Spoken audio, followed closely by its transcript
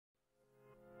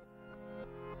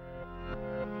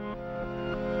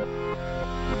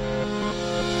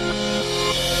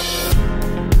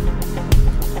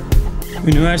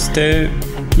Üniversite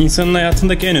insanın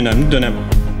hayatındaki en önemli dönem.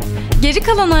 Geri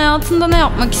kalan hayatında ne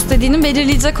yapmak istediğini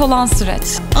belirleyecek olan süreç.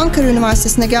 Ankara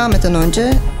Üniversitesi'ne gelmeden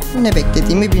önce ne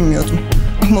beklediğimi bilmiyordum.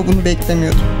 Ama bunu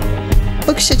beklemiyordum.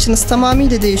 Bakış açınız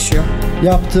tamamıyla değişiyor.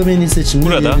 Yaptığım en iyi seçim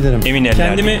diyebilirim. Emin ellerde.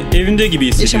 Kendimi evimde gibi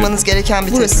hissediyorum. Yaşamanız gereken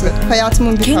bir burası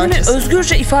hayatımın bir kendimi parçası. Kendimi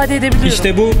özgürce ifade edebiliyorum.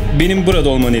 İşte bu benim burada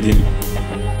olma nedenim.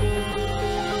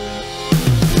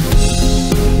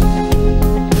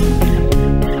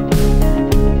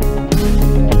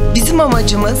 Bizim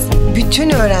amacımız bütün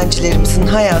öğrencilerimizin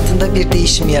hayatında bir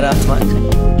değişim yaratmak.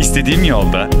 İstediğim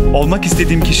yolda, olmak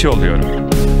istediğim kişi oluyorum.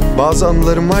 Bazı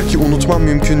anılarım var ki unutmam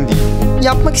mümkün değil.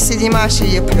 Yapmak istediğim her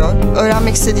şeyi yapıyor,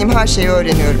 öğrenmek istediğim her şeyi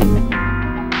öğreniyorum.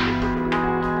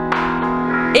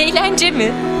 Eğlence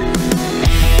mi?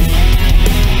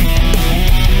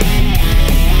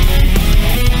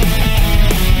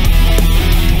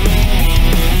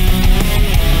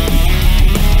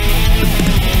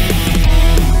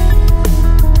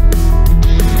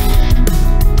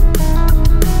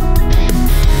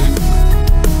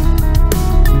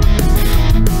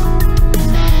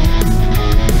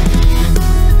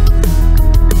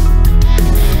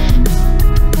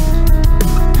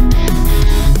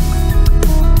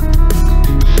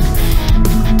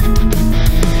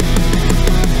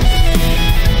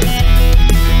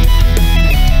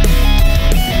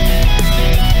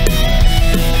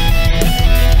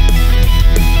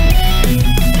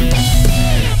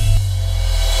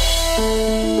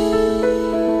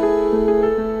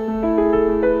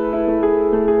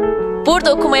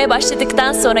 Burada okumaya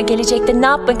başladıktan sonra gelecekte ne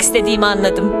yapmak istediğimi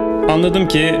anladım. Anladım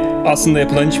ki aslında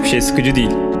yapılan hiçbir şey sıkıcı değil.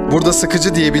 Burada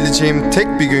sıkıcı diyebileceğim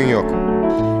tek bir gün yok.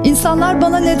 İnsanlar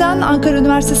bana neden Ankara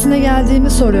Üniversitesi'ne geldiğimi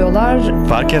soruyorlar.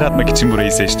 Fark yaratmak için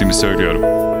burayı seçtiğimi söylüyorum.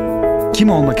 Kim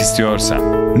olmak istiyorsam,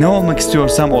 ne olmak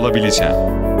istiyorsam olabileceğim.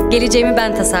 Geleceğimi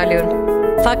ben tasarlıyorum.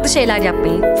 Farklı şeyler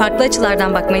yapmayı, farklı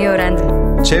açılardan bakmayı öğrendim.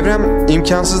 Çevrem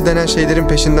imkansız denen şeylerin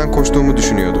peşinden koştuğumu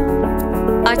düşünüyordu.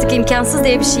 Artık imkansız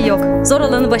diye bir şey yok. Zor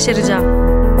olanı başaracağım.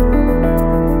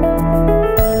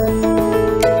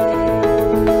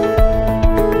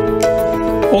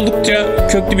 Oldukça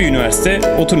köklü bir üniversite,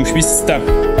 oturmuş bir sistem.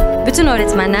 Bütün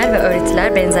öğretmenler ve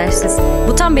öğretiler benzersiz.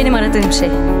 Bu tam benim aradığım şey.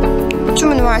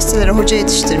 Tüm üniversitelere hoca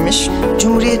yetiştirmiş.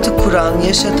 Cumhuriyeti kuran,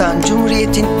 yaşatan,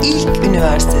 Cumhuriyet'in ilk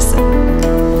üniversitesi.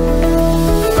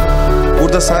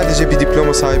 Burada sadece bir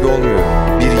diploma sahibi olmuyor,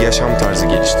 bir yaşam tarzı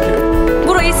geliştiriyor.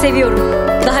 Burayı seviyorum.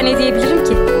 Daha ne diyebilirim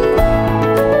ki?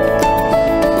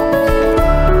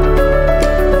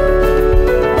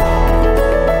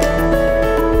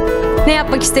 Ne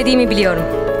yapmak istediğimi biliyorum.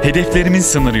 Hedeflerimin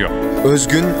sınırı yok.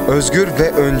 Özgün, özgür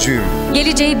ve öncüyüm.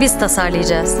 Geleceği biz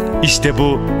tasarlayacağız. İşte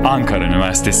bu Ankara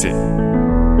Üniversitesi.